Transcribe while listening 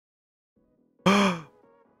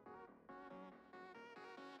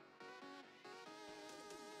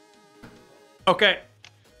Okay.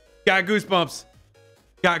 Got goosebumps.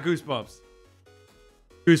 Got goosebumps.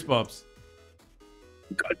 Goosebumps.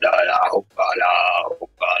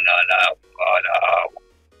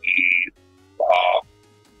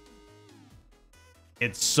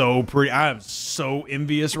 It's so pretty. I am so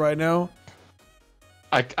envious right now.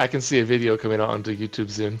 I can see a video coming out onto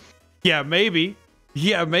YouTube soon. Yeah, maybe.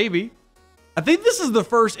 Yeah, maybe. I think this is the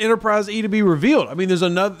first Enterprise E to be revealed. I mean, there's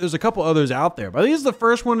a couple others out there, but I think it's the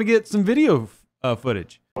first one to get some video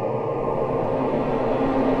footage.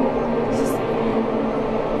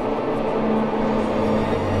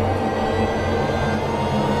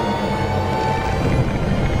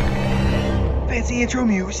 Fancy intro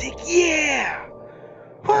music, yeah!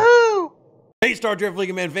 Woo! Hey, Star Trek League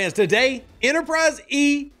of Men fans, today, Enterprise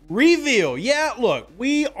E reveal. Yeah, look,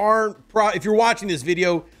 we aren't, if you're watching this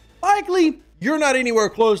video, likely you're not anywhere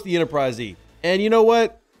close to the Enterprise E. And you know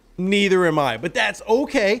what? Neither am I, but that's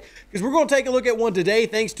okay, because we're going to take a look at one today,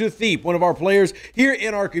 thanks to THEEP, one of our players here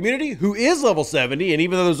in our community, who is level 70, and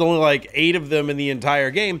even though there's only like 8 of them in the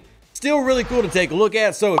entire game, still really cool to take a look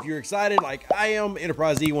at. So if you're excited like I am,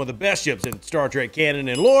 Enterprise E, one of the best ships in Star Trek canon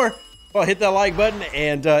and lore, well, hit that like button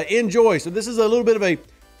and enjoy. So this is a little bit of a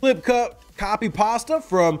flip cup copy pasta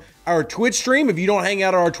from our Twitch stream. If you don't hang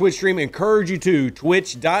out on our Twitch stream, encourage you to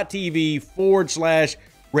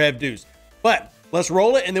twitch.tv/RevDeuce. But let's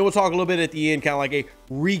roll it, and then we'll talk a little bit at the end, kind of like a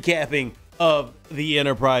recapping of the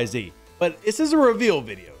Enterprise E. But this is a reveal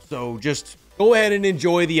video, so just go ahead and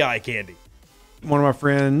enjoy the eye candy. One of my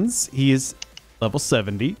friends, he is level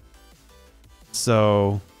 70.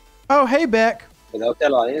 So, oh, hey, Beck. Without the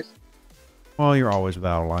alliance. Well, you're always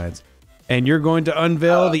without alliance. And you're going to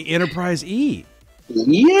unveil the Enterprise E.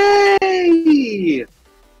 Yay!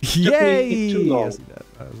 Yay! Too long. Yes,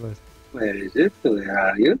 Where is it? Where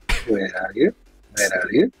are you? Where are you? Where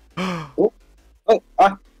are you?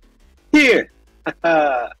 Here!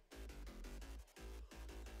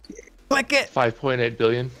 Click it! 5.8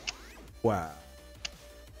 billion. Wow.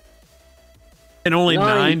 In only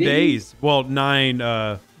 9 days. Well, 9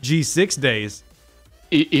 G6 days.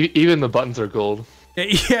 Even the buttons are gold.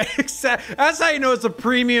 Yeah, exactly. That's how you know it's a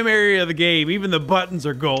premium area of the game. Even the buttons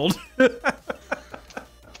are gold.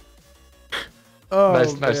 Oh,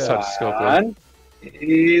 nice touch scope. And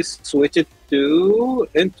is switch it to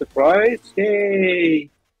Enterprise. Yay!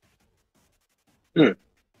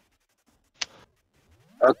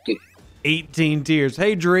 Okay. 18 tiers.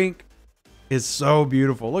 Hey, drink. Is so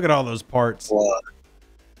beautiful. Look at all those parts. What?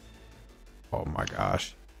 Oh my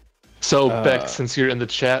gosh. So Beck, since you're in the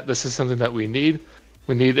chat, this is something that we need.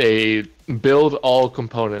 We need a build all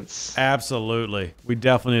components. Absolutely. We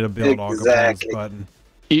definitely need a build all components button.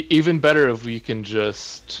 Even better if we can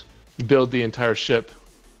just build the entire ship.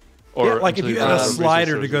 Or yeah, like if you had a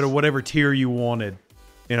slider to go to whatever tier you wanted,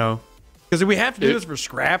 you know? Because we have to do this for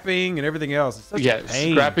scrapping and everything else. It's such a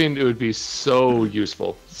pain. Scrapping, it would be so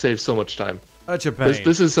useful. Save so much time. Such a pain.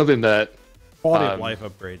 This is something that... Quality of life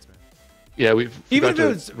upgrades, man. Yeah, we've even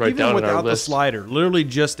without the slider, literally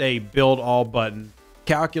just a build all button.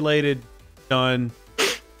 Calculated, done.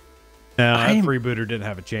 No, that freebooter didn't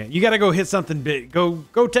have a chance. You got to go hit something big. Go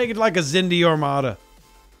take it like a Xindi Armada.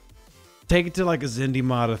 Take it to like a Xindi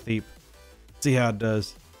Armada THEEP. See how it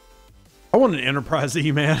does. I want an Enterprise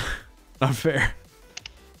E, man. Not fair.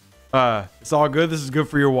 It's all good. This is good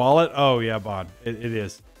for your wallet. Oh yeah, Bond. It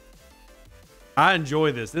is. I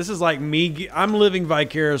enjoy this. This is like me. I'm living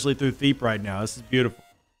vicariously through THEEP right now. This is beautiful.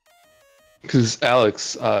 Because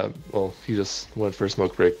Alex, well, he just went for a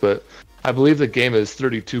smoke break, but I believe the game is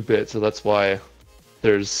 32-bit, so that's why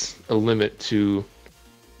there's a limit to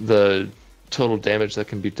the total damage that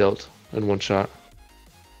can be dealt in one shot.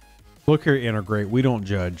 Look here, Integrate. We don't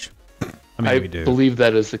judge. I mean, we do. I believe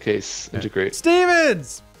that is the case, yeah. Integrate.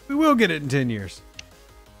 Stevens! We will get it in 10 years.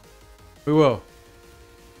 We will.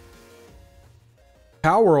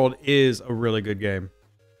 Power World is a really good game.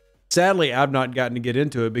 Sadly, I've not gotten to get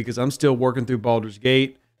into it because I'm still working through Baldur's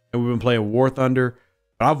Gate and we've been playing War Thunder.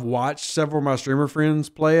 But I've watched several of my streamer friends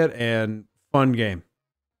play it and fun game.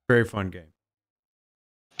 Very fun game.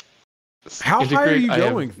 How high are you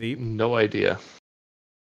going, THEEP? No idea.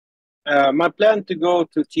 My plan to go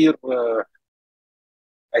to tier...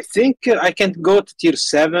 I think I can go to tier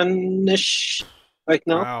 7-ish right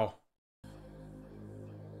now. Wow.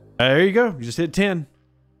 There you go. You just hit 10.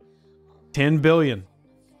 10 billion.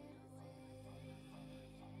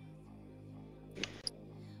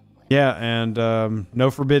 Yeah, and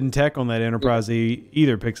no forbidden tech on that Enterprise E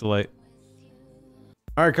either, Pixelate.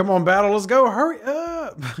 All right, come on, battle. Let's go. Hurry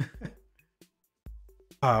up.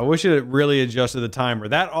 I wish it really adjusted the timer.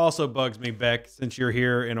 That also bugs me, Beck, since you're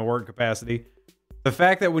here in a work capacity. The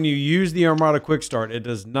fact that when you use the Armada Quick Start, it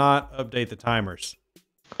does not update the timers.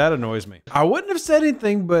 That annoys me. I wouldn't have said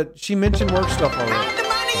anything, but she mentioned work stuff already.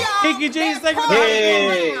 Kiki G's, thank you for the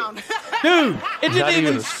Hey. Dude, it Not didn't even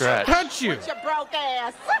even a scratch. touch you.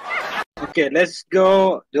 Okay, let's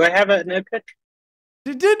go. Do I have an epic?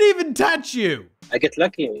 It didn't even touch you. I get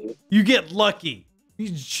lucky. You get lucky.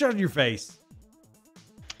 You shut your face.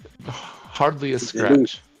 Hardly a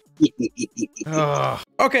scratch. Ugh.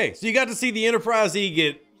 Okay, so you got to see the Enterprise E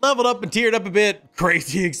get leveled up and tiered up a bit.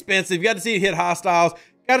 Crazy expensive. You got to see it hit hostiles.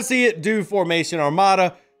 Got to see it do Formation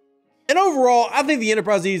Armada. And overall, I think the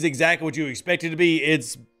Enterprise E is exactly what you expect it to be.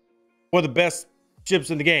 It's one of the best ships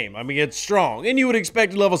in the game. I mean, it's strong. And you would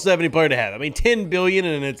expect a level 70 player to have. I mean, 10 billion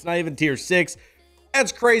and it's not even tier 6.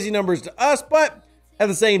 That's crazy numbers to us, but at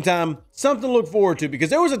the same time, something to look forward to, because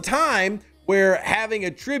there was a time where having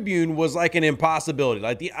a Tribune was like an impossibility.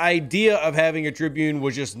 Like, the idea of having a Tribune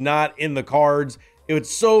was just not in the cards. It was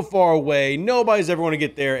so far away. Nobody's ever going to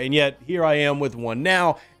get there. And yet here I am with one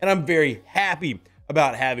now, and I'm very happy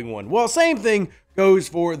about having one. Well, same thing goes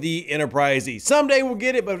for the Enterprise E. Someday we'll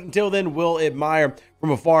get it, but until then, we'll admire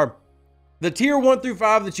from afar. The tier 1 through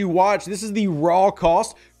 5 that you watch, this is the raw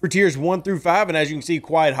cost for tiers 1 through 5, and as you can see,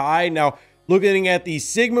 quite high. Now, looking at the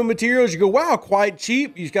Sigma materials, you go, wow, quite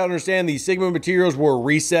cheap. You just got to understand the Sigma materials were a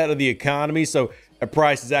reset of the economy, so the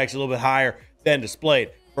price is actually a little bit higher than displayed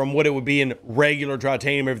from what it would be in regular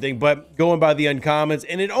titanium and everything, but going by the uncommons,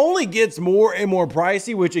 and it only gets more and more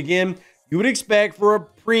pricey, which again, you would expect for a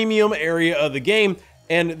premium area of the game,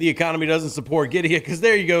 and the economy doesn't support getting it, because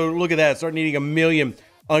there you go, look at that, start needing 1 million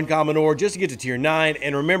uncommon ore just to get to tier 9,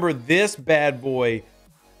 and remember this bad boy,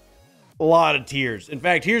 a lot of tiers. In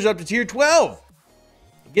fact, here's up to tier 12.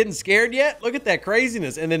 Getting scared yet? Look at that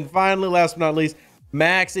craziness. And then finally, last but not least,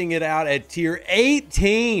 maxing it out at tier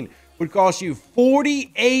 18 would cost you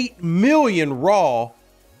 48 million raw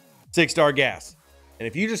 6-star gas. And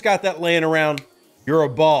if you just got that laying around, you're a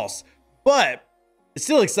boss. But it's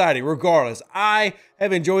still exciting regardless. I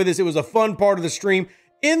have enjoyed this. It was a fun part of the stream.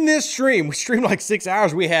 In this stream, we streamed like 6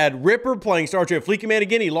 hours. We had Ripper playing Star Trek Fleet Command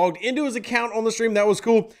again. He logged into his account on the stream. That was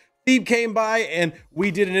cool. THEEP came by and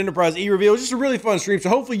we did an Enterprise E reveal. It was just a really fun stream. So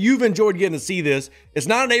hopefully you've enjoyed getting to see this. It's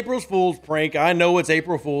not an April Fool's prank. I know it's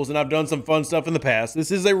April Fool's and I've done some fun stuff in the past.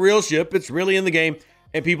 This is a real ship. It's really in the game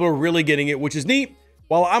and people are really getting it, which is neat.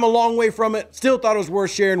 While I'm a long way from it, still thought it was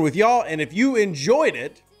worth sharing with y'all. And if you enjoyed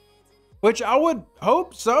it, which I would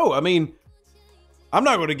hope so. I mean, I'm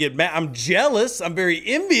not going to get mad. I'm jealous. I'm very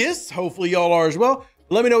envious. Hopefully y'all are as well.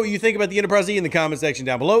 Let me know what you think about the Enterprise E in the comment section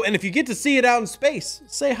down below. And if you get to see it out in space,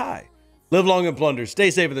 say hi. Live long and plunder.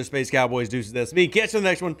 Stay safe with their space cowboys. Deuces, that's me. Catch you in the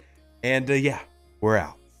next one. And yeah, we're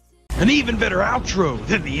out. An even better outro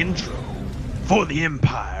than the intro. For the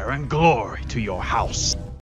Empire and glory to your house.